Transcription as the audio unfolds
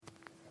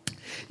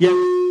Yeah.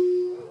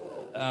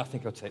 I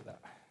think I'll take that.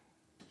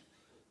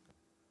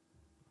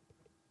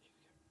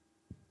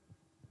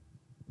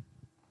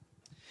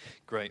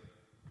 Great.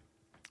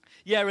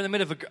 Yeah, we're in the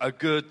middle of a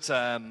good... put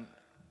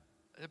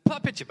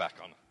that picture back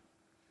on.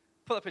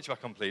 Put that picture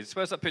back on, please.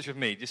 Where's that picture of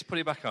me? Just put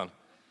it back on.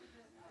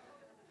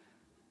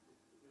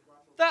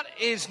 That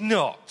is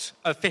not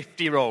a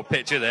 50-year-old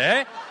picture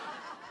there,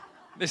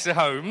 Mr.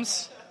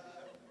 Holmes.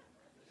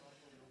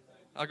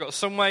 I've got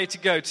some way to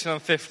go till I'm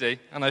 50,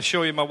 and I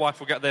assure you my wife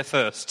will get there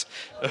first.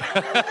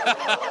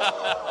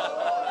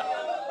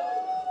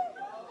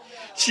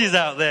 She's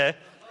out there.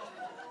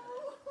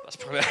 That's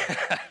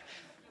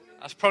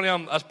probably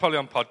on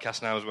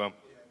podcast now as well.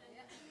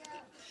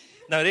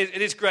 No,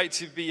 it is great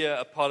to be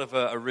a part of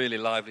a really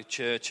lively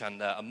church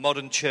and a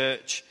modern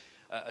church.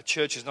 A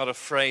church is not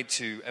afraid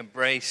to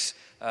embrace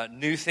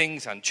new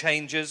things and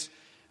changes.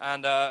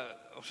 And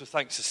also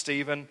thanks to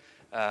Stephen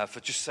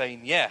for just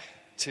saying yeah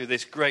to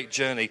this great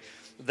journey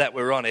that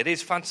we're on.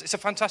 It's a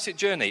fantastic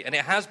journey, and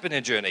it has been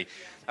a journey.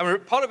 And we're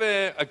part of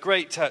a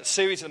great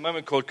series at the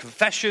moment called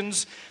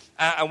Confessions.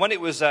 And when it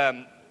was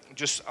I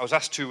was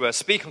asked to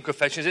speak on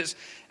Confessions, it's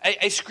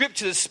a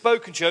scripture that's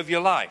spoken to you over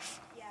your life.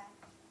 Yeah.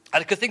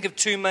 And I could think of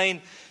two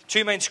main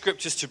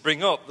scriptures to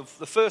bring up.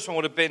 The first one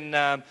would have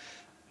been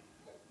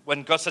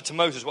when God said to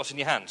Moses, "What's in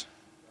your hand?"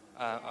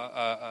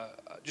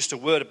 Just a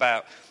word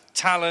about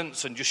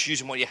talents and just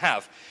using what you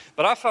have.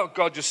 But I felt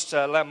God just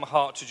led my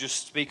heart to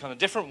just speak on a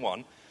different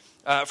one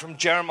from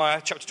Jeremiah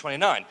chapter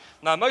 29.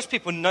 Now, most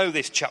people know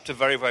this chapter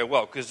very, very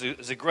well because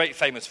there's a great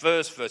famous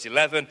verse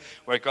 11,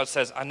 where God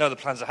says, "I know the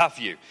plans I have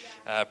for you."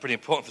 Pretty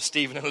important for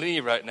Stephen and Lee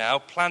right now.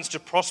 Plans to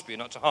prosper you,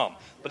 not to harm.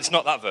 But it's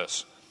not that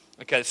verse.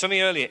 Okay, there's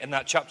something earlier in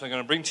that chapter I'm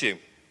going to bring to you.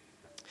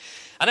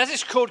 And as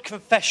it's called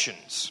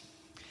Confessions,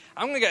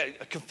 I'm going to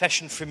get a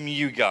confession from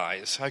you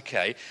guys,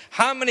 okay?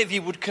 How many of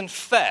you would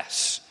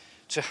confess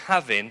to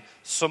having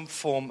some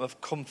form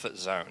of comfort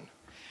zone?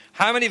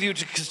 How many of you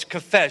would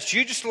confess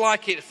you just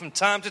like it from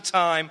time to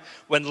time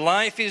when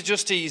life is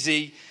just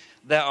easy,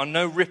 there are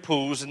no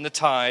ripples in the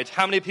tide?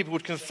 How many people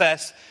would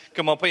confess?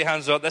 Come on, put your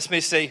hands up. Let me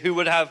see who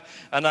would have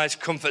a nice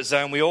comfort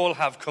zone. We all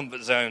have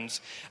comfort zones.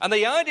 And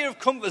the idea of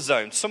comfort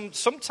zones,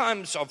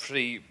 sometimes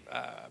obviously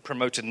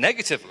promoted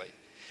negatively,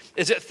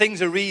 is that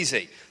things are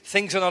easy,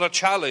 things are not a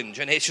challenge,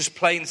 and it's just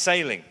plain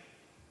sailing.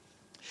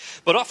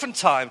 But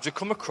oftentimes we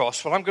come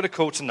across what I'm going to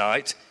call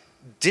tonight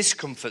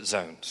discomfort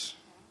zones.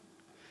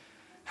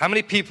 How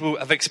many people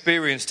have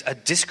experienced a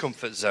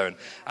discomfort zone?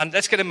 And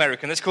let's get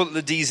American, let's call it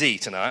the DZ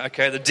tonight,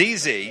 okay? The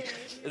DZ,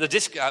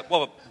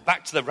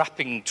 back to the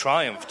rapping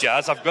triumph,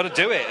 Jazz, I've got to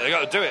do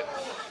it,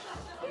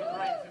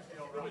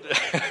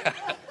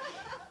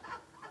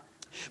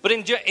 But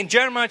in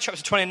Jeremiah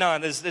chapter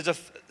 29, there's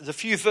a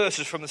few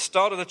verses from the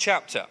start of the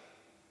chapter.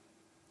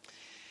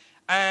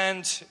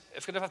 And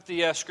if we could have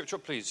the scripture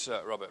up, please,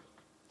 Robert.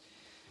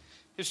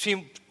 It's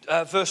between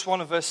verse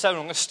 1 and verse 7.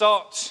 I'm going to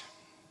start.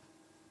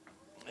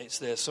 It's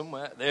there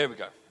somewhere. There we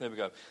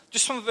go.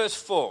 Just from verse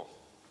 4.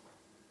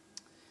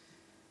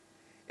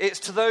 It's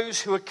to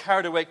those who are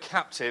carried away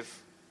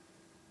captive,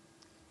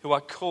 who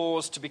are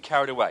caused to be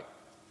carried away.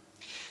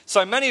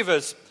 So many of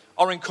us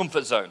are in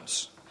comfort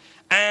zones.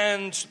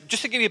 And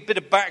just to give you a bit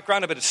of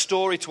background, a bit of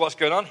story to what's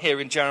going on here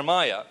in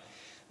Jeremiah,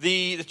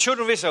 the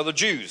children of Israel, the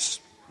Jews,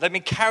 they've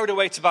been carried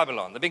away to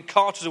Babylon. They've been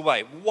carted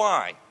away.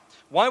 Why?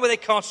 Why were they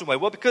carted away?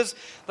 Well, because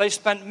they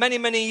spent many,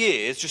 many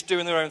years just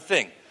doing their own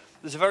thing.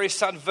 There's a very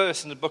sad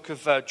verse in the book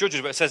of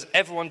Judges where it says,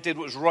 everyone did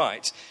what was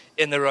right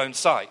in their own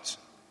sight.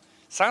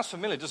 Sounds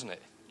familiar, doesn't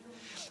it?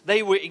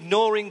 They were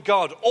ignoring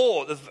God,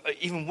 or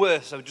even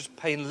worse, they were just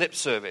paying lip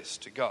service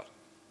to God.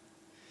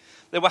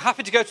 They were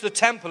happy to go to the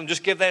temple and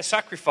just give their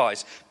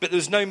sacrifice, but there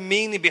was no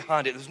meaning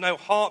behind it. There was no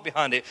heart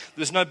behind it.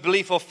 There was no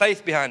belief or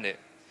faith behind it.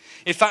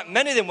 In fact,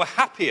 many of them were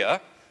happier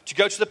to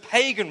go to the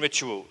pagan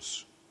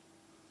rituals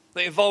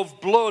that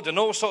involved blood and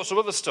all sorts of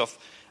other stuff,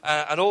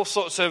 and all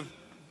sorts of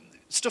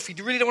stuff you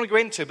really don't want to go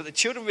into, but the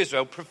children of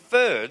Israel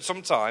preferred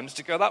sometimes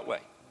to go that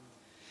way.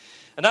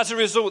 And as a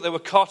result, they were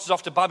carted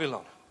off to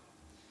Babylon.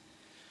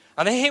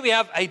 And here we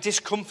have a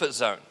discomfort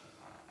zone.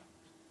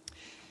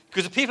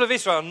 Because the people of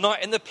Israel are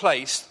not in the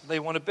place they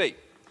want to be.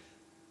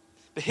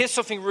 But here's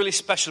something really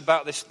special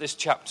about this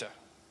chapter.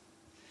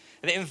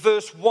 And in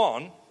verse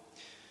 1,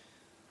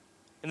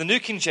 in the New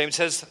King James, it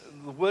says,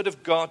 the word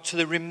of God to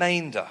the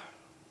remainder.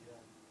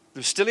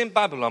 They're still in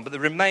Babylon, but the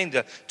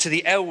remainder to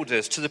the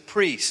elders, to the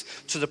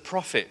priests, to the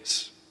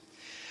prophets.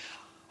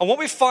 And what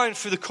we find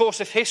through the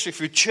course of history,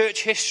 through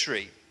church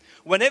history,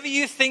 whenever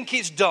you think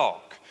it's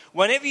dark,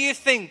 whenever you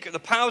think the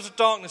powers of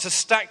darkness are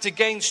stacked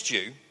against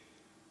you,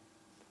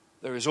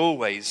 there is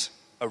always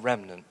a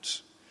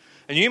remnant.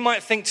 And you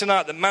might think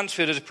tonight that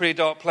Mansfield is a pretty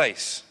dark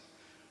place,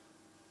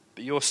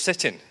 but you're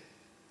sitting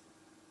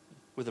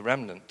with a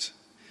remnant.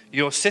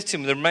 You're sitting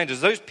with the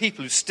remainders, those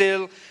people who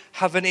still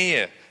have an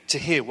ear to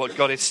hear what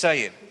God is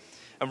saying.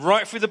 And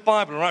right through the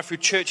Bible and right through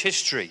church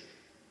history,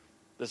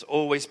 there's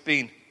always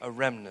been a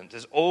remnant.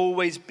 There's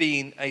always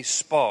been a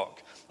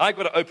spark. I've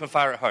got an open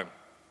fire at home.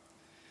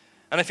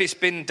 And if it's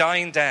been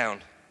dying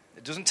down,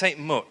 It doesn't take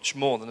much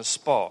more than a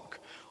spark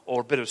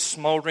or a bit of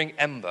smouldering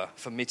ember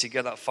for me to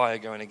get that fire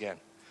going again.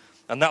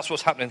 And that's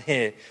what's happening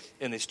here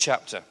in this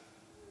chapter.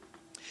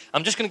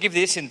 I'm just going to give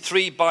this in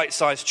 3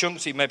 bite-sized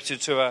chunks, maybe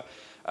to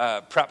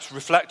perhaps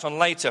reflect on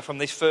later from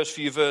these first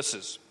few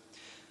verses.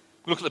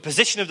 Look at the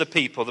position of the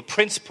people, the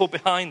principle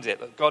behind it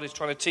that God is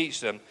trying to teach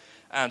them,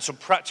 and some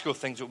practical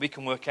things that we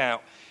can work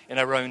out in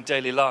our own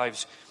daily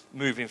lives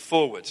moving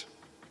forward.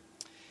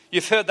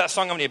 You've heard that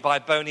song, haven't you, by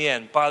Boney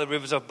M, By the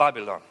Rivers of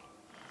Babylon.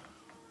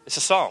 It's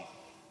a song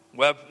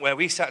where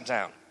we sat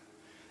down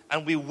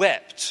and we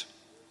wept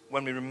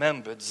when we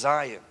remembered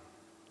Zion.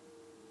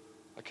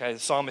 Okay, the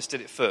psalmist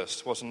did it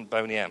first, wasn't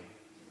Boney M.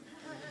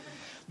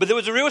 But there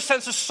was a real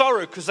sense of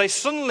sorrow because they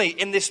suddenly,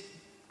 in this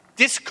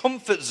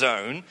discomfort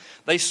zone,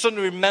 they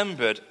suddenly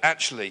remembered,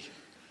 actually,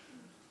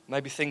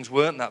 maybe things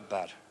weren't that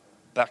bad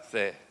back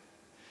there.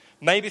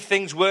 Maybe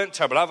things weren't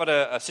terrible. I've had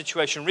a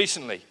situation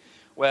recently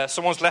where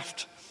someone's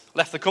left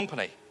the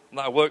company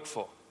that I work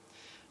for.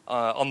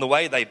 On the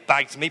way, they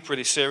bagged me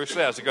pretty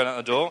seriously as I was going out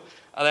the door.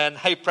 And then,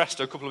 hey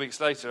presto, a couple of weeks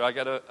later, I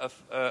get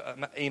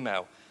an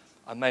email.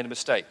 I made a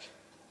mistake.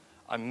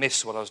 I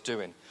missed what I was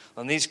doing.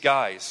 And these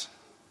guys,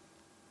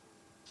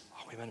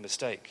 we made a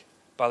mistake.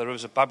 By the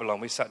rivers of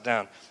Babylon, we sat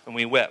down and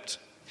we wept.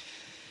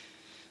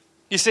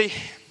 You see,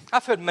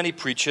 I've heard many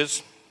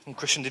preachers, and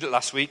Christian did it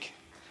last week.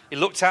 He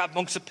looked out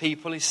amongst the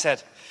people, he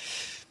said,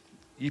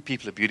 you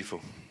people are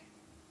beautiful.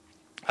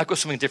 I've got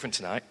something different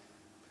tonight.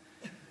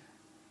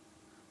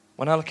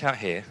 When I look out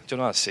here, do you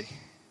know what I see?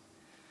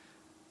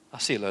 I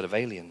see a load of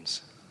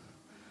aliens.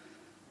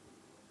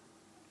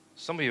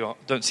 Some of you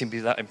don't seem to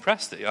be that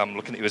impressed that I'm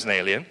looking at you as an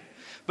alien.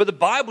 But the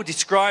Bible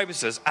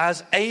describes us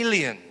as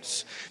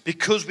aliens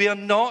because we are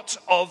not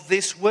of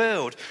this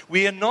world.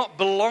 We don't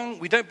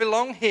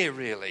belong here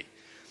really.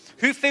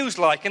 Who feels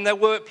like in their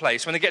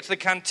workplace when they get to the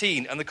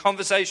canteen and the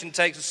conversation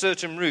takes a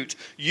certain route,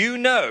 you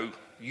know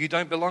you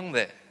don't belong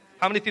there?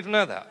 How many people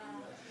know that?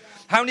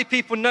 How many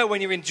people know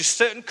when you're in just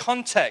certain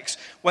contexts,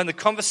 when the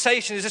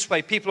conversation is this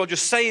way, people are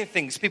just saying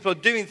things, people are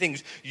doing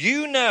things,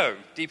 you know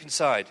deep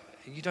inside,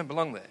 you don't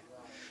belong there.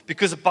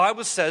 Because the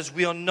Bible says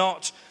we are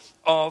not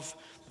of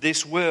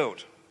this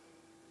world.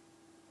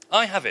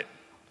 I have it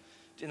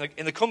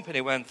in the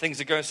company when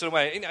things are going a certain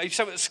way. You know, you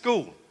said at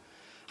school,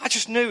 I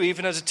just knew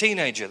even as a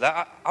teenager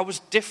that I was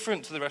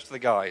different to the rest of the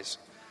guys.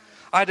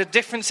 I had a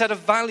different set of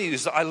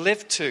values that I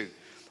lived to.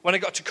 When I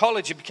got to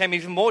college, it became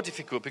even more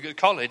difficult because at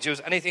college, it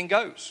was anything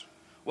goes.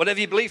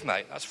 Whatever you believe,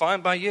 mate, that's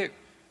fine by you. It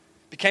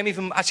became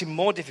even actually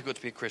more difficult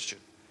to be a Christian.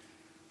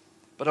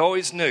 But I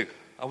always knew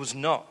I was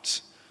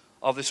not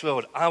of this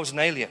world. I was an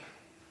alien.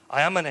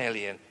 I am an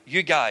alien.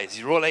 You guys,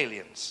 you're all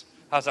aliens.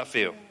 How's that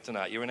feel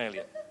tonight? You're an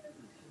alien.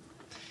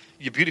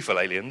 You're beautiful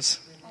aliens.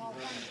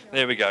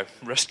 There we go.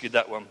 Rescued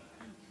that one.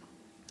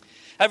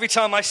 Every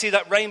time I see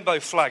that rainbow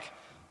flag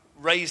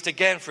raised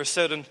again for a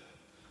certain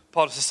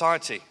part of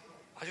society,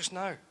 I just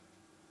know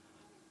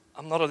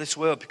I'm not of this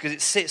world because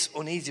it sits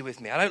uneasy with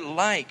me. I don't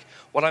like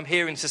what I'm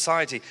hearing in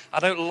society. I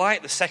don't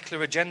like the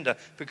secular agenda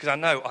because I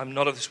know I'm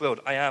not of this world.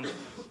 I am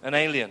an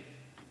alien.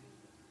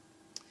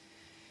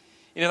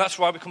 You know, that's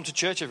why we come to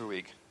church every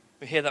week.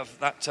 We hear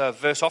that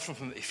verse often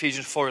from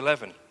Ephesians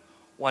 4:11.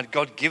 Why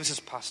God gives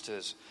us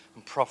pastors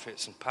and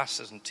prophets and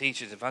pastors and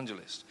teachers,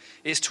 evangelists.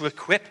 It's to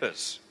equip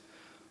us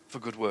for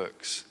good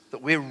works,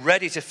 that we're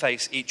ready to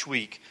face each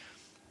week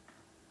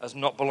as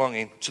not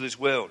belonging to this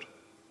world.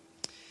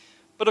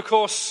 But of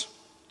course,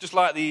 just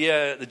like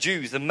the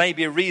Jews, there may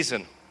be a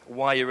reason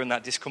why you're in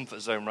that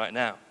discomfort zone right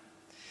now.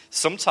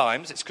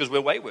 Sometimes it's because we're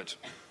wayward.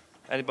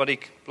 Anybody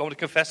want to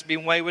confess to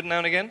being wayward now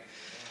and again?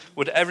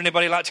 Would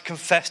anybody like to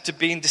confess to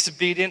being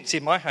disobedient? See,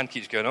 my hand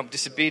keeps going up.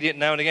 Disobedient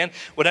now and again.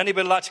 Would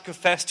anybody like to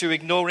confess to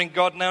ignoring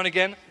God now and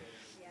again?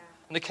 Yeah.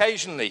 And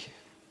occasionally,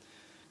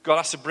 God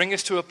has to bring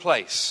us to a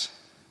place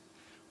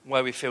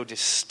where we feel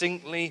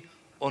distinctly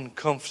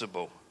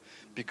uncomfortable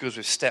because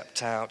we've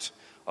stepped out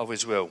of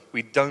his will.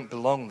 We don't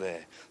belong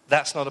there.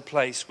 That's not a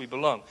place we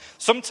belong.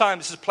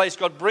 Sometimes it's a place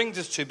God brings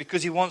us to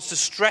because he wants to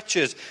stretch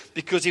us,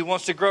 because he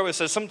wants to grow us.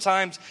 So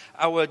sometimes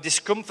our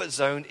discomfort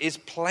zone is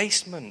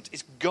placement.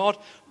 It's God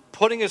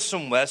putting us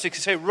somewhere so he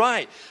can say,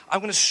 right, I'm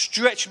going to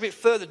stretch a bit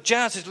further.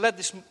 Jazz has led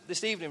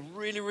this evening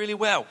really, really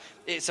well.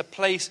 It's a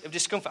place of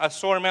discomfort. I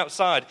saw him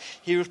outside.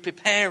 He was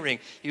preparing.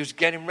 He was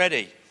getting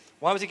ready.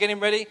 Why was he getting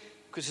ready?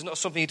 Because it's not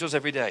something he does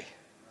every day.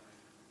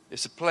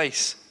 It's a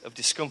place of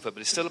discomfort,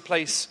 but it's still a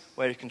place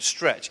where you can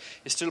stretch.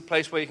 It's still a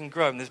place where you can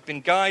grow. And there's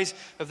been guys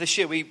of this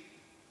year, we,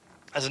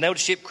 as an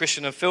eldership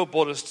Christian, and Phil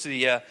brought us to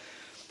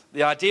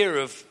the idea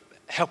of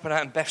helping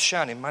out in Beth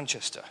Shan in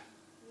Manchester.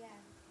 Yeah.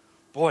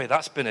 Boy,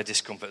 that's been a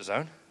discomfort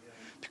zone. Yeah.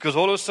 Because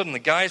all of a sudden, the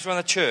guys around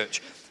the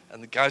church,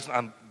 and the guys,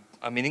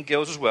 I mean in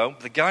girls as well,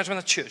 but the guys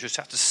around the church just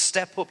have to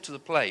step up to the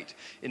plate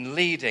in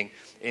leading,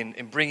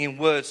 in bringing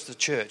words to the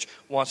church,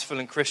 whilst Phil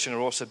and Christian are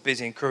also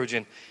busy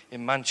encouraging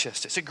in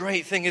Manchester. It's a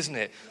great thing, isn't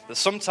it? That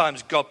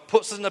sometimes God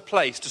puts us in a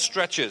place to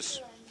stretch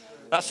us.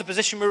 That's the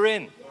position we're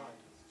in.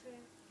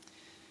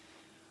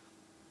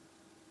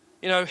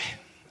 You know,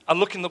 I'm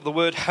looking up the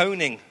word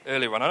honing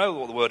earlier on. I know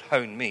what the word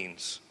hone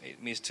means.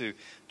 It means to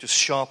just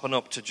sharpen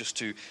up,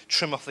 to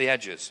trim off the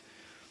edges.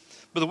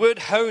 But the word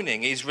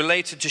honing is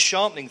related to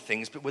sharpening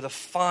things, but with a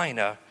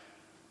finer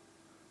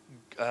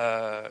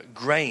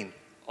grain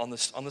on the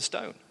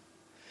stone.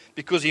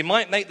 Because you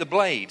might make the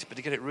blade, but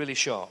to get it really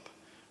sharp,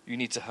 you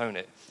need to hone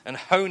it. And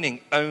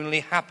honing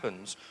only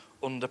happens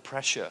under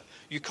pressure.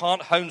 You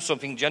can't hone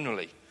something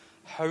generally.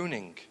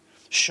 Honing,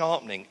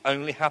 sharpening,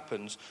 only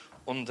happens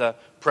under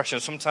pressure.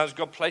 And sometimes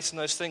God places in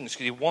those things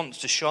because he wants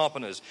to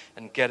sharpen us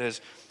and get us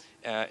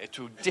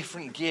to a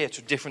different gear,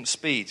 to a different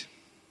speed.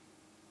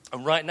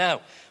 And right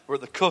now, we're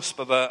at the cusp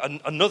of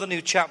another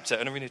new chapter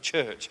in Arena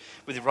Church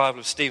with the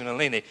arrival of Stephen and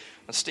Leni.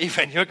 And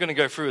Stephen, you're going to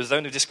go through a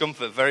zone of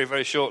discomfort very,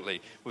 very shortly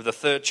with a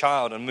third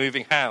child and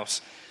moving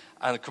house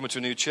and coming to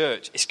a new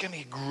church. It's going to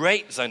be a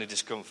great zone of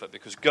discomfort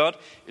because God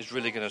is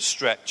really going to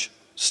stretch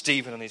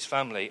Stephen and his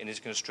family, and he's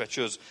going to stretch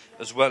us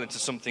as well into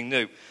something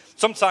new.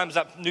 Sometimes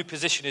that new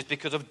position is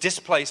because of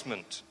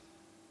displacement.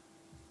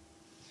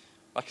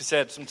 Like I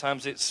said,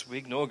 sometimes we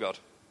ignore God.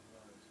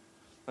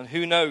 And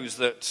who knows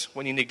that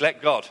when you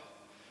neglect God,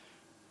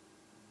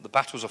 the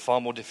battles are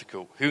far more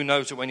difficult. Who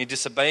knows that when you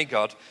disobey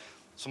God,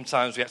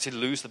 sometimes we actually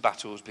lose the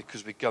battles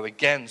because we go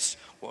against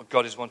what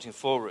God is wanting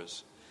for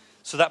us.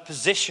 So that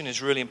position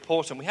is really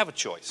important. We have a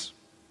choice.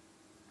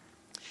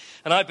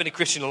 And I've been a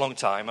Christian a long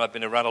time. I've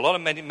been around a lot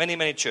of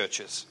many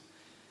churches.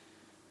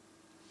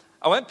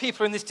 And when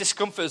people are in this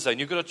discomfort zone,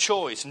 you've got a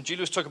choice. And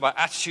Julie was talking about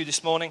attitude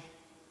this morning.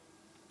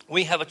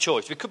 We have a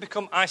choice. We could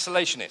become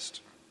isolationist.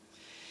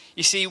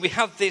 You see, we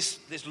have this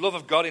love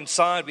of God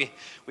inside.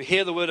 We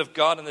hear the word of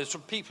God, and there's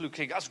some people who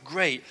think, that's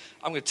great.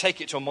 I'm going to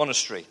take it to a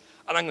monastery,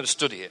 and I'm going to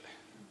study it.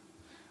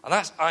 And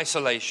that's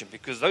isolation,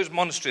 because those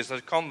monasteries,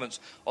 those convents,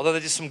 although they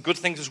did some good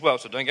things as well,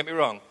 so don't get me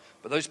wrong,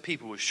 but those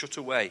people were shut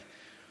away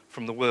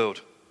from the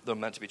world they're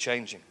meant to be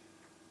changing.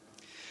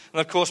 And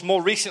of course,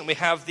 more recently, we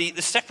have the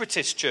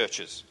separatist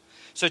churches.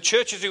 So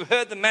churches who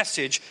heard the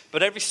message,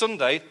 but every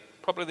Sunday,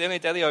 probably the only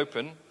day they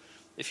open,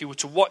 if you were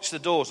to watch the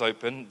doors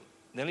open,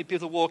 the only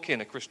people that walk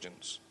in are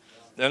Christians.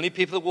 The only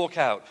people that walk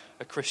out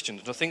are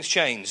Christians. Nothing's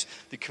changed.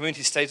 The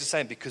community stays the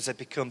same because they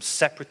become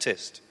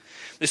separatist.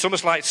 It's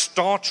almost like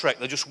Star Trek.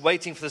 They're just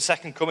waiting for the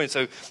second coming,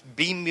 so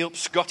beam me up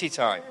Scotty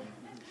time.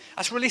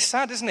 That's really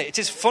sad, isn't it? It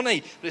is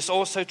funny, but it's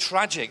also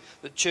tragic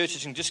that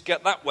churches can just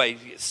get that way.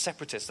 It's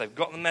separatists. They've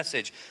got the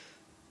message,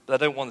 but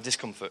they don't want the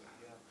discomfort.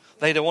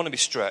 They don't want to be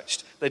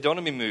stretched. They don't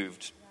want to be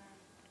moved.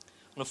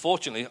 And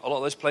unfortunately, a lot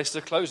of those places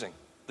are closing.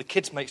 The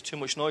kids make too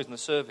much noise in the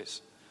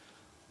service.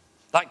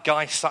 That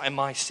guy sat in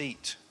my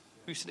seat.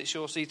 Who said it's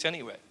your seat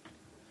anyway?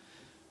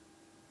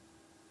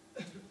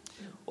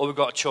 Well, we've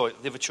got a choice.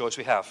 The other choice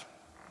we have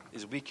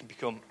is we can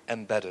become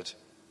embedded.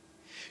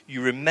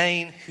 You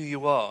remain who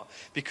you are,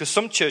 because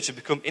some churches have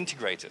become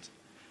integrated.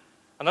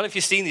 I don't know if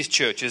you've seen these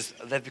churches.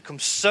 They've become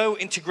so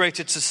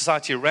integrated to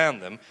society around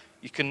them,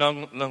 you can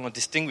no longer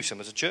distinguish them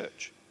as a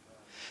church,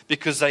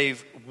 because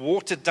they've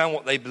watered down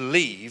what they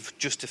believe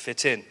just to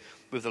fit in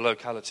with the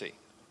locality.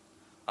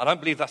 I don't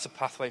believe that's a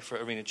pathway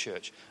for Arena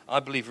Church.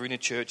 I believe Arena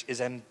Church is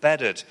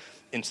embedded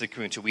into the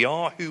community. We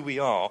are who we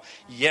are.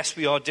 Yes,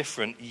 we are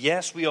different.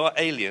 Yes, we are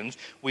aliens.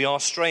 We are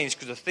strange,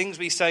 because the things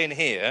we say in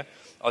here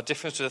are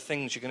different to the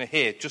things you're going to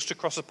hear just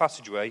across the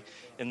passageway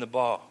in the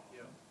bar.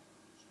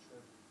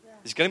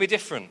 It's going to be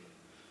different.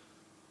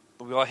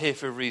 But we are here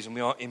for a reason.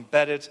 We are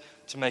embedded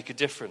to make a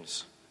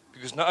difference.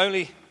 Because not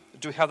only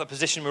do we have that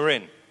position we're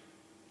in,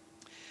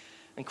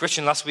 and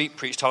Christian last week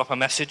preached half my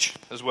message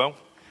as well,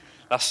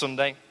 last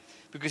Sunday.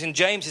 Because in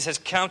James it says,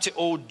 count it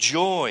all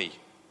joy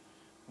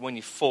when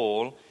you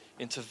fall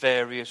into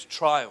various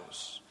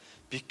trials.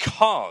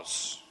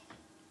 Because,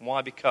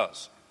 why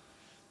because?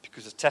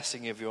 Because the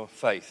testing of your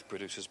faith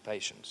produces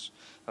patience.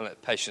 And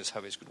let patience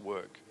have its good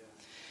work.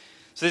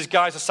 So these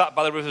guys are sat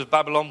by the rivers of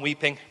Babylon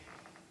weeping,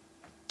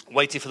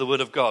 waiting for the word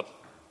of God.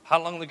 How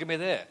long are they going to be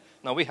there?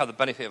 Now we have the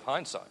benefit of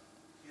hindsight.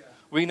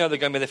 We know they're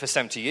going to be there for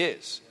 70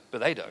 years, but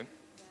they don't.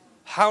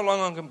 How long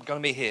are they going to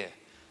be here?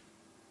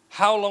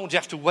 How long do you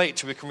have to wait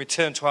till we can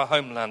return to our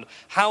homeland?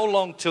 How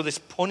long till this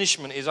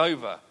punishment is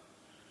over?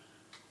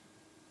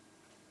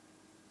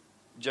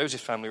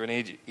 Joseph's family were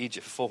in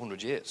Egypt for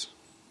 400 years.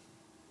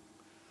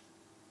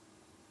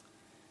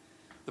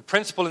 The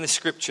principle in this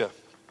scripture,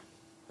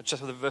 let's just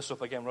have the verse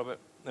up again, Robert.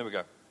 There we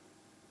go.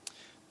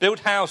 Build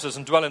houses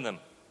and dwell in them.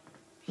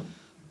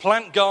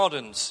 Plant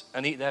gardens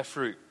and eat their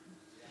fruit.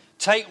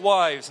 Take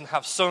wives and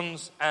have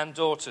sons and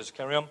daughters.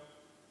 Carry on.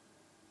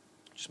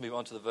 Just move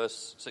on to the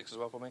verse 6 as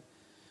well for me.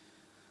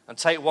 And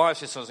take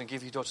wives as sons and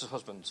give your daughters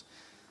husbands,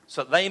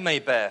 so that they may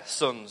bear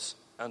sons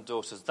and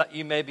daughters, that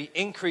you may be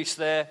increased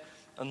there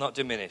and not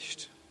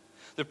diminished.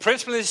 The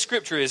principle in this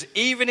scripture is,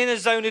 even in a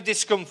zone of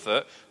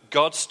discomfort,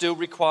 God still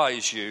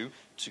requires you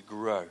to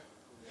grow.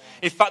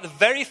 In fact, the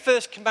very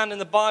first command in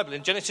the Bible,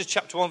 in Genesis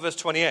chapter 1, verse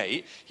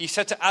 28, he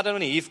said to Adam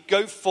and Eve,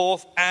 go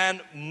forth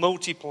and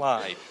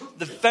multiply.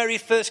 The very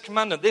first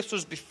commandment. This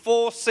was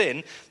before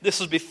sin. This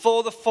was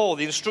before the fall.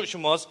 The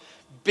instruction was,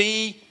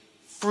 be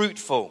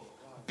fruitful.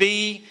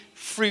 Be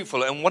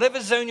fruitful. And whatever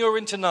zone you're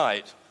in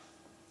tonight,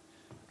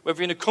 whether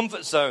you're in a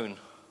comfort zone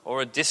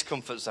or a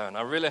discomfort zone,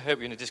 I really hope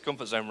you're in a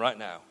discomfort zone right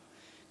now.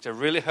 I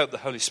really hope the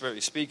Holy Spirit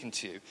is speaking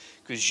to you,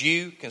 because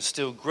you can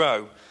still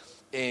grow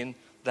in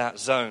that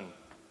zone.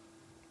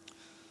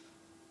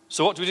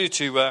 So what do we do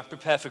to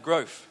prepare for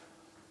growth?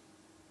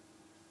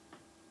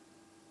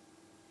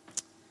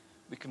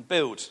 We can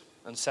build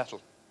and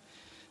settle.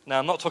 Now,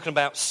 I'm not talking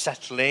about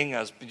settling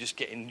as just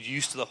getting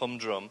used to the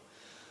humdrum.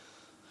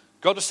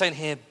 God was saying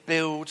here,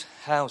 build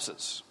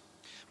houses.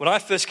 When I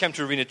first came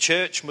to Arena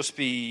Church, must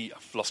be,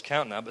 I've lost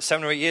count now, but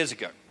 7 or 8 years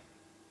ago.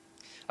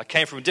 I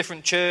came from a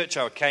different church.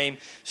 I came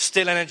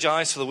still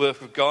energized for the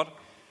work of God.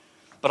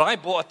 But I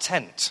bought a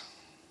tent.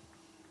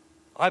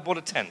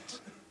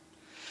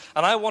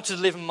 And I wanted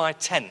to live in my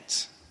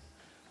tent.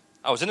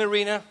 I was in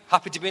Arena,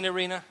 happy to be in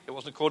Arena. It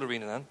wasn't called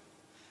Arena then.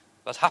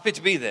 I was happy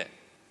to be there.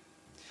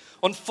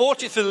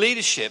 Unfortunately for the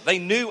leadership, they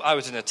knew I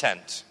was in a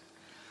tent.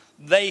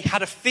 They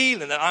had a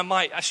feeling that I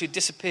might actually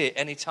disappear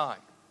any time.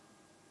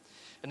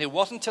 And it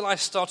wasn't until I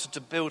started to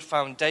build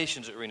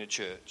foundations at Arena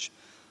Church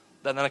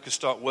that then I could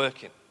start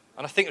working.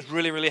 And I think it's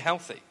really, really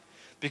healthy,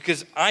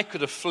 because I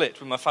could have flipped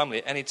with my family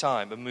at any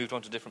time and moved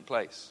on to a different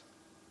place.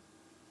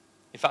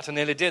 In fact, I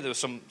nearly did. There were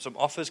some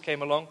offers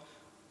came along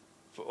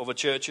for other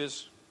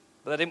churches,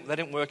 but they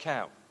didn't work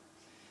out.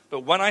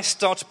 But when I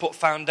started to put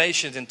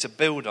foundations in to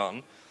build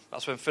on,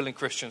 that's when Phil and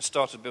Christian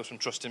started to build some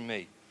trust in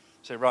me.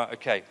 Say, right,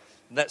 okay,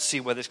 let's see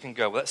where this can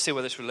go. Let's see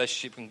where this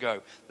relationship can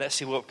go. Let's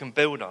see what we can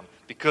build on,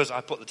 because I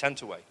put the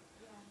tent away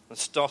and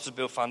started to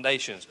build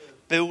foundations.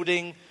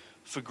 Building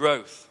for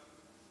growth.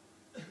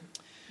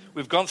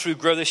 We've gone through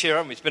Grow this year,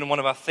 haven't we? It's been one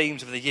of our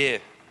themes of the year,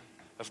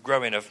 of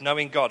growing, of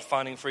knowing God,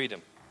 finding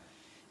freedom.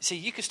 You see,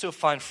 you can still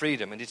find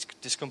freedom in this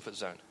discomfort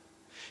zone.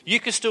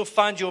 You can still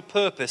find your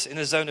purpose in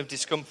a zone of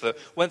discomfort.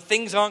 When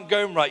things aren't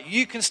going right,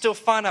 you can still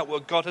find out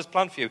what God has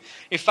planned for you.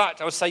 In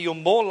fact, I would say you're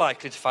more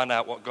likely to find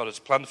out what God has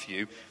planned for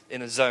you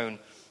in a zone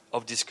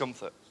of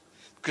discomfort.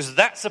 Because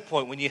that's the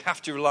point when you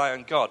have to rely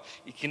on God.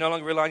 You can no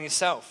longer rely on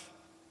yourself.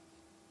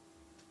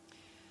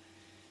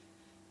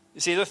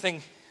 You see, the other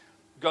thing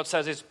God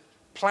says is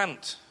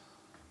plant.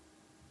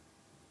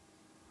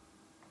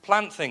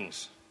 Plant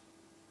things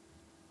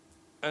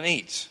and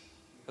eat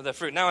their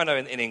fruit. Now I know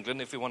in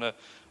England, if we want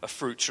a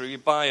fruit tree, you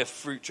buy a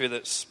fruit tree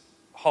that's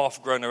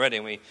half grown already,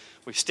 and we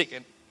stick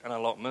it in an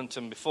allotment,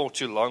 and before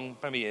too long,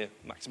 maybe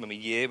maximum a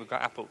year, we've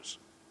got apples.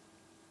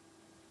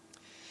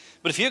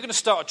 But if you're going to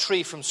start a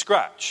tree from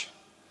scratch,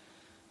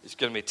 it's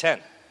going to be 10,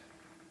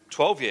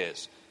 12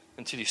 years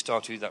until you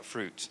start to eat that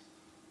fruit.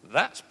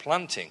 That's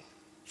planting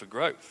for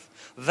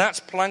growth. That's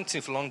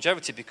planting for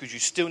longevity, because you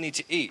still need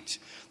to eat.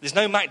 There's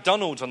no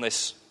McDonald's on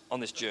this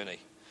journey.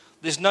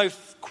 There's no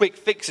quick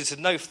fixes.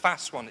 There's no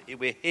fast one.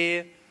 We're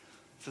here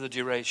for the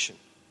duration.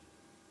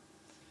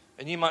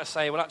 And you might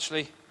say, well,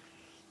 actually,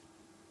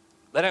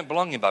 they don't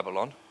belong in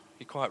Babylon.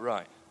 You're quite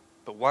right.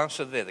 But whilst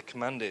they're there, the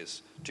command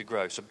is to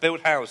grow. So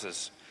build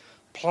houses,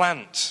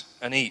 plant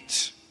and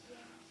eat.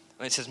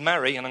 And it says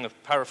marry, and I'm going to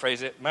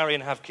paraphrase it, marry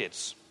and have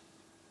kids.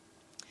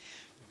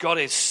 God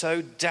is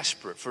so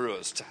desperate for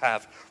us to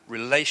have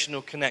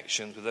relational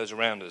connections with those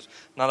around us.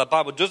 Now, the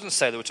Bible doesn't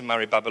say they were to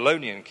marry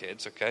Babylonian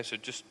kids, okay? So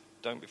just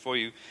don't, before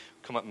you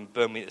come up and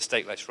burn me at the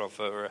stake later on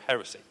for a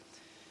heresy.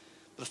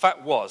 But the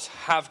fact was,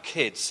 have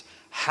kids,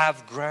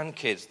 have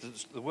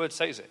grandkids. The word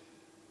says it.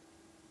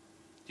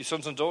 Your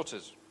sons and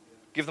daughters.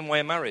 Give them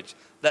away in marriage.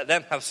 Let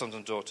them have sons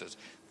and daughters.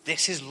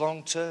 This is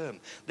long term.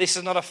 This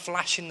is not a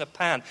flash in the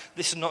pan.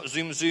 This is not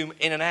zoom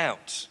in and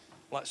out,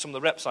 like some of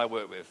the reps I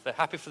work with. They're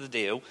happy for the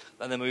deal,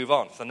 then they move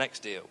on for the next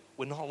deal.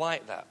 We're not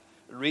like that.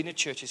 Arena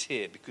Church is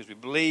here because we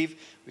believe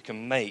we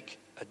can make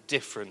a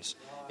difference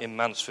in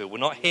Mansfield. We're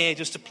not here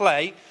just to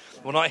play.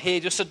 We're not here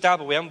just to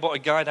dabble. We haven't brought a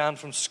guy down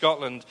from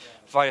Scotland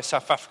via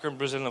South Africa and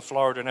Brazil and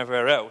Florida and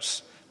everywhere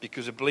else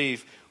because we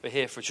believe we're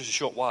here for just a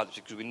short while. It's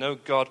because we know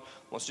God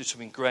wants to do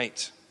something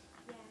great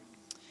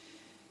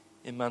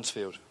in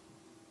Mansfield.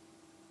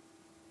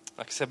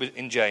 Like I said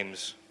in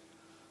James,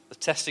 the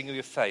testing of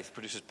your faith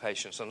produces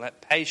patience, and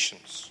let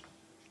patience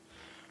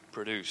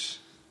produce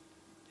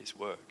its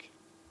work.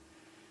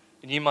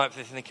 And you might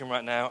be thinking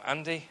right now,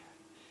 Andy,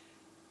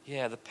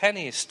 yeah, the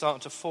penny is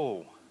starting to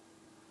fall.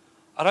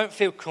 I don't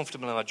feel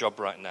comfortable in my job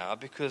right now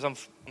because I'm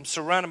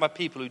surrounded by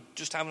people who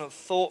just haven't a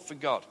thought for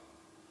God.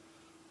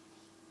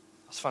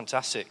 That's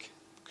fantastic,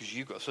 because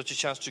you've got such a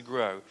chance to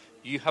grow.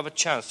 You have a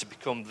chance to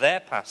become their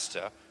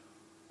pastor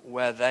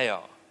where they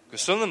are,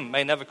 because some of them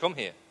may never come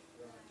here.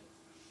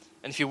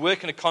 And if you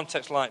work in a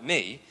context like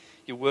me,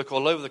 you work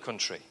all over the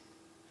country.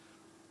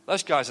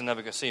 Those guys are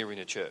never going to see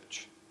Arena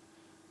Church,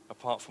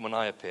 apart from when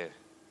I appear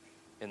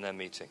in their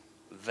meeting.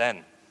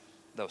 Then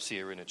they'll see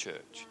Arena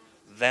Church.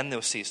 Then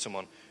they'll see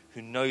someone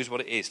who knows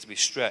what it is to be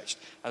stretched.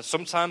 And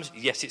sometimes,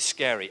 yes, it's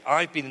scary.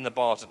 I've been in the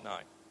bars at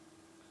night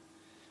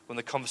when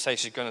the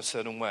conversation is going a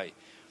certain way.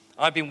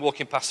 I've been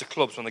walking past the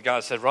clubs when the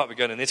guys said, right, we're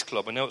going in this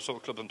club. I know what sort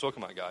of clubs I'm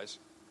talking about, guys.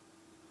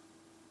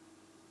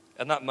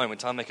 At that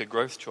moment, I make a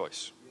growth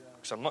choice.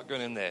 Because I'm not going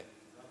in there.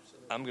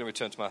 I'm going to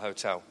return to my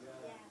hotel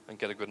and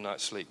get a good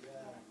night's sleep.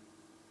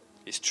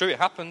 It's true, it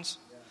happens.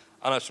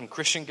 I know some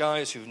Christian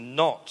guys who've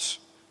not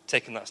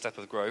taken that step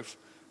of growth.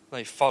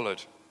 They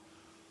followed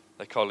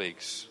their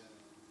colleagues.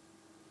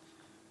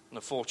 And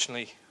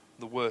unfortunately,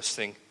 the worst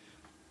thing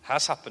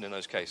has happened in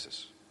those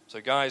cases.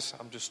 So guys,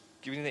 I'm just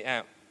giving it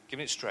out,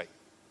 giving it straight.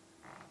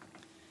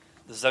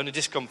 The zone of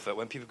discomfort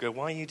when people go,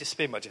 why are you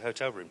disappearing back to your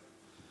hotel room?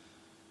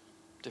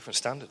 Different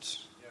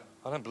standards.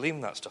 I don't believe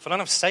in that stuff. I don't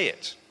have to say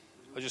it.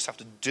 I just have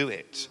to do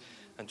it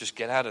and just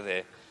get out of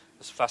there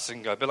as fast as I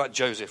can go. A bit like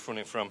Joseph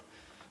running from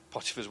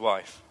Potiphar's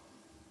wife.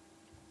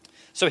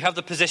 So we have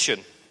the position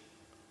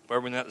where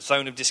we're in that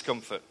zone of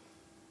discomfort,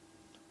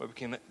 where we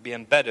can be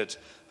embedded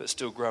but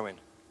still growing.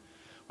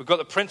 We've got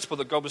the principle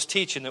that God was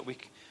teaching that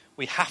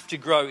we have to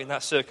grow in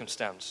that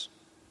circumstance.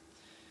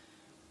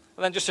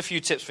 And then just a few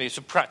tips for you,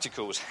 some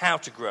practicals, how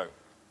to grow.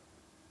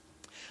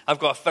 I've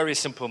got a very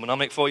simple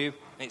mnemonic for you,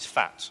 and it's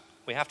fat.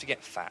 We have to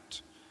get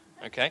fat,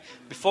 okay?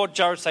 Before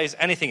Jared says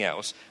anything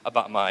else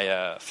about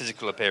my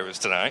physical appearance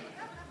tonight,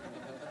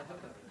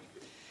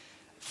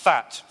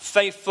 fat,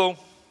 faithful,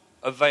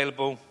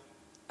 available,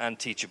 and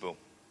teachable.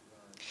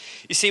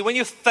 You see, when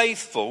you're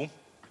faithful,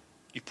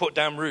 you put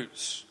down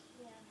roots.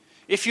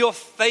 If you're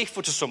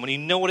faithful to someone, you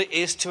know what it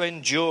is to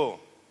endure.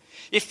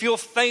 If you're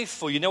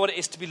faithful, you know what it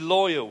is to be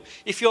loyal.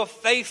 If you're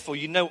faithful,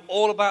 you know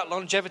all about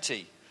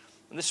longevity.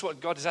 And this is what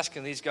God is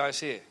asking these guys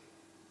here.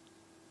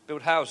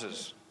 Build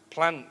houses,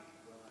 plant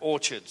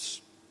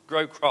orchards,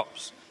 grow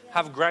crops,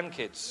 have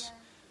grandkids.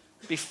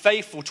 Be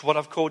faithful to what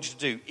I've called you to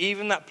do.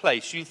 Even that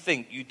place you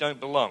think you don't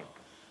belong.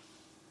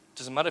 It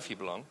doesn't matter if you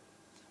belong.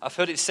 I've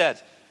heard it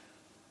said,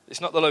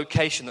 it's not the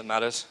location that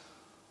matters,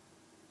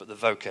 but the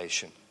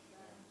vocation.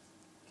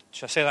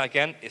 Should I say that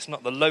again? It's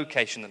not the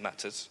location that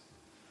matters.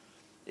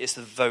 It's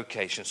the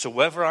vocation. So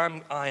wherever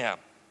I am,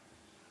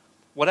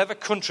 whatever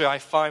country I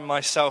find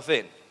myself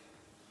in,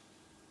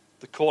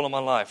 the call of my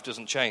life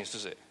doesn't change,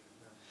 does it?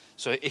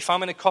 So if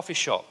I'm in a coffee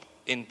shop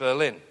in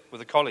Berlin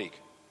with a colleague,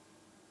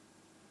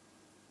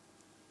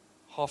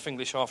 half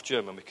English, half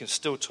German, we can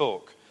still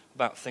talk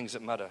about things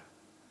that matter.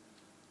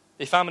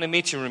 If I'm in a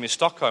meeting room in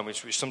Stockholm,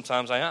 which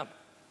sometimes I am,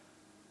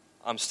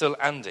 I'm still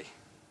Andi,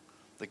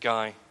 the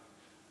guy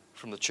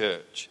from the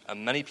church.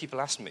 And many people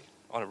ask me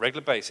on a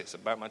regular basis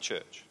about my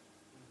church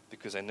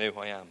because they know who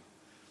I am.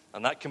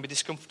 And that can be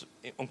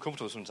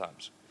uncomfortable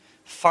sometimes.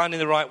 Finding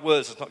the right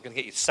words is not going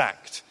to get you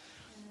sacked.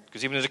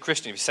 Because even as a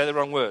Christian, if you say the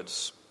wrong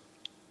words,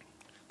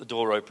 the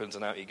door opens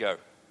and out you go.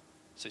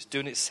 So it's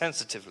doing it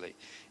sensitively.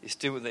 It's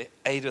doing it with the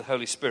aid of the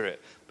Holy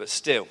Spirit, but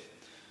still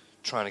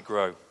trying to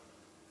grow.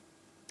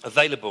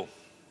 Available.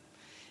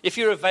 If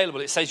you're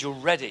available, it says you're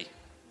ready.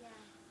 Yeah.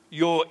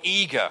 You're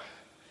eager.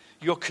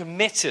 You're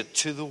committed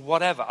to the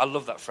whatever. I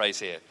love that phrase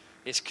here.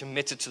 It's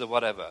committed to the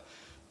whatever.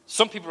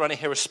 Some people around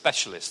here are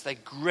specialists. They're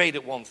great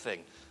at one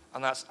thing.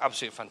 And that's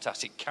absolutely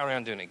fantastic. Carry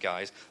on doing it,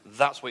 guys.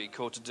 That's what you're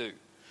called to do.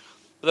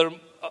 But there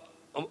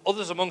are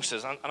others amongst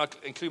us, and I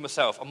include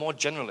myself, are more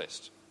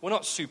generalist. We're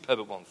not superb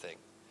at one thing.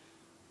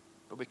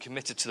 But we're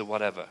committed to the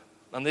whatever.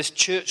 And this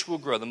church will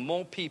grow. The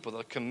more people that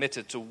are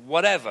committed to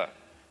whatever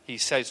he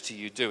says to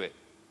you, do it.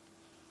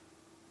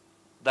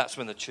 That's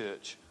when the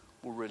church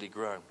will really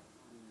grow.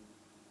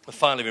 And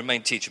finally,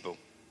 remain teachable.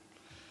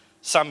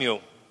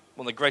 Samuel,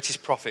 one of the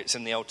greatest prophets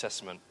in the Old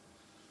Testament,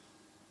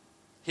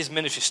 his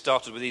ministry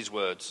started with these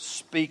words,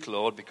 "Speak,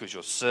 Lord, because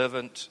your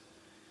servant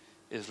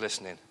is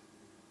listening."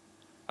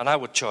 And I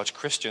would charge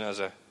Christian as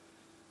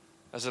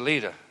a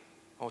leader.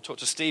 I would talk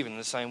to Stephen in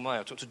the same way. I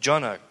would talk to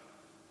Jono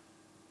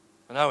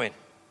and Owen.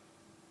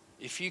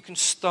 If you can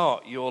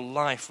start your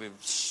life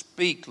with,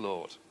 "Speak,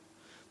 Lord,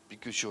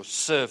 because your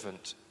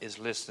servant is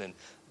listening,"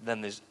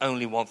 then there's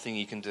only one thing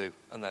you can do,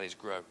 and that is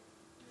grow.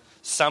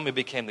 Samuel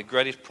became the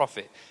greatest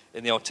prophet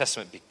in the Old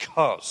Testament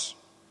because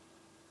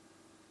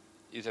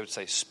he was able to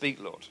say, "Speak,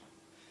 Lord,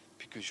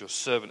 because your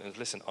servant is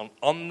listening."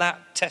 On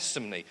that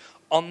testimony,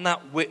 on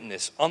that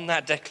witness, on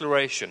that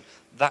declaration,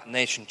 that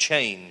nation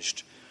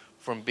changed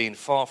from being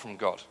far from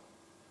God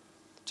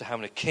to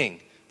having a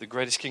king, the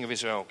greatest king of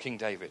Israel, King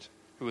David,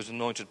 who was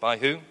anointed by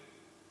who?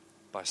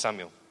 By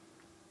Samuel.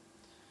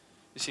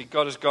 You see,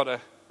 God has got a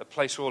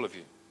place for all of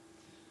you.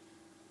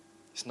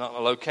 It's not a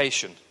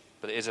location,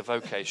 but it is a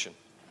vocation.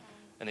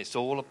 And it's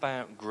all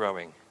about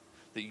growing.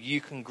 That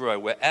you can grow.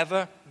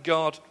 Wherever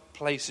God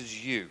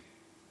places you,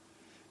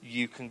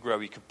 you can grow.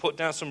 You can put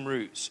down some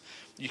roots.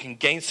 You can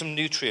gain some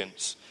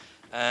nutrients.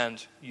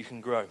 And you can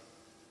grow.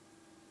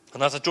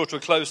 And as I draw to a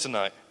close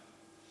tonight,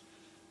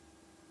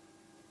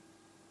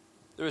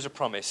 there is a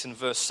promise in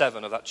verse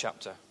 7 of that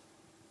chapter.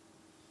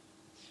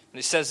 And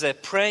it says there,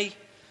 "Pray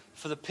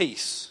for the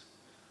peace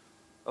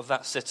of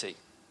that city.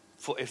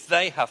 For if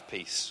they have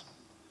peace,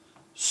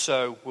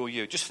 so will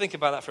you." Just think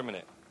about that for a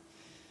minute.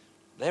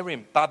 They were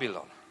in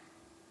Babylon.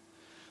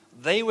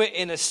 They were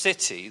in a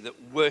city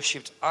that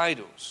worshipped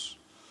idols.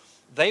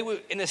 They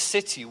were in a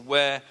city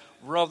where,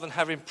 rather than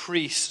having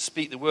priests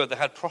speak the word, they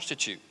had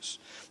prostitutes.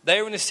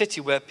 They were in a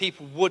city where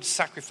people would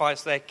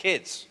sacrifice their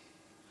kids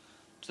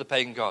to the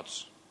pagan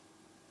gods.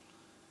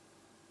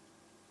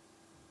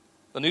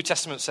 The New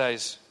Testament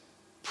says,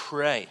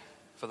 pray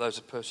for those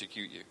who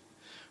persecute you.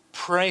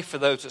 Pray for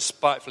those that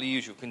spitefully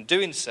use you. In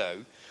doing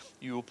so,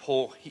 you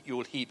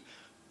will heap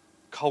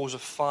coals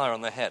of fire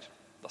on their head.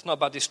 That's not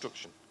about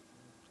destruction.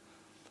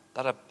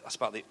 That's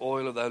about the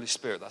oil of the Holy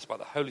Spirit. That's about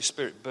the Holy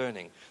Spirit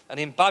burning. And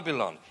in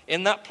Babylon,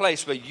 in that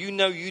place where you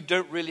know you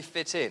don't really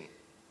fit in,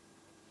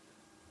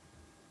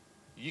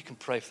 you can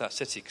pray for that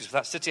city, because if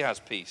that city has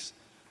peace,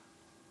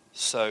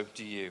 so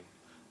do you.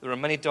 There are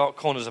many dark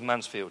corners of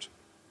Mansfield.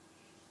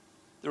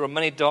 There are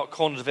many dark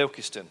corners of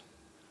Ilkeston.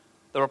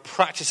 There are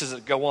practices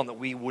that go on that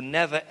we will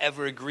never,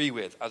 ever agree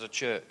with as a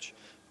church,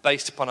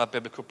 based upon our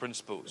biblical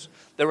principles.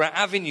 There are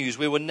avenues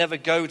we will never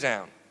go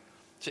down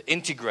to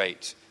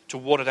integrate, to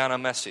water down our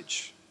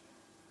message.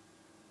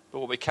 But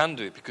what we can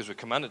do, because we're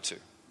commanded to,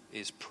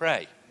 is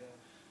pray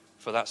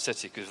for that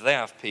city, because they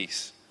have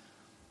peace.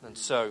 And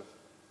so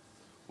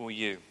will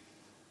you.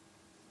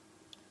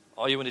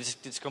 Are you in a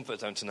discomfort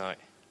zone tonight?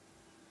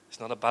 It's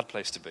not a bad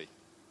place to be.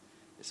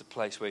 It's a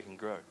place where you can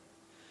grow.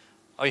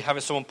 Are you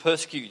having someone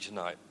persecute you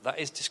tonight? That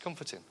is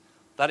discomforting.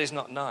 That is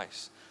not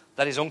nice.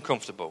 That is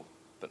uncomfortable.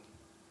 But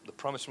the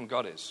promise from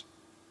God is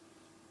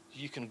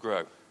you can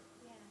grow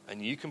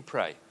and you can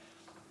pray,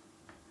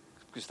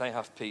 because they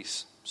have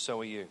peace. So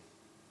are you.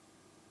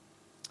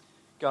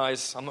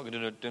 Guys, I'm not going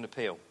to do an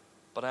appeal,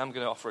 but I am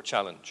going to offer a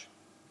challenge.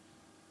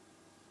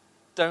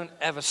 Don't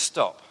ever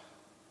stop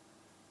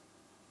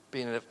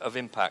being of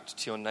impact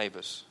to your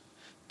neighbours.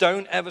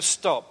 Don't ever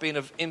stop being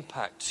of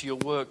impact to your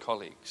work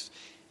colleagues.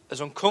 As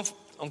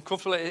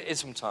uncomfortable it is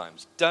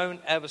sometimes, don't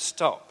ever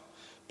stop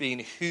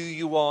being who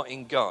you are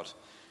in God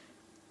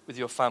with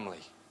your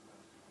family.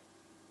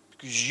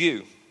 Because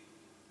you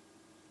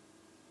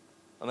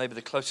are maybe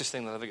the closest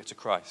thing they'll ever get to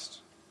Christ.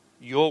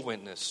 Your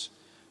witness,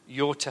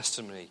 your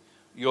testimony,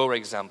 your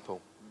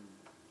example.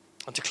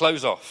 And to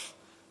close off,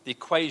 the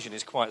equation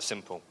is quite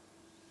simple.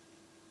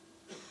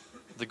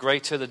 The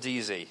greater the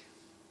DZ,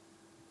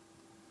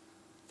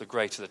 the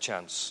greater the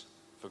chance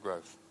for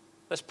growth.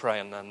 Let's pray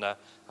and then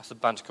ask the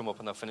band to come up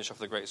and they'll finish off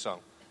the great song.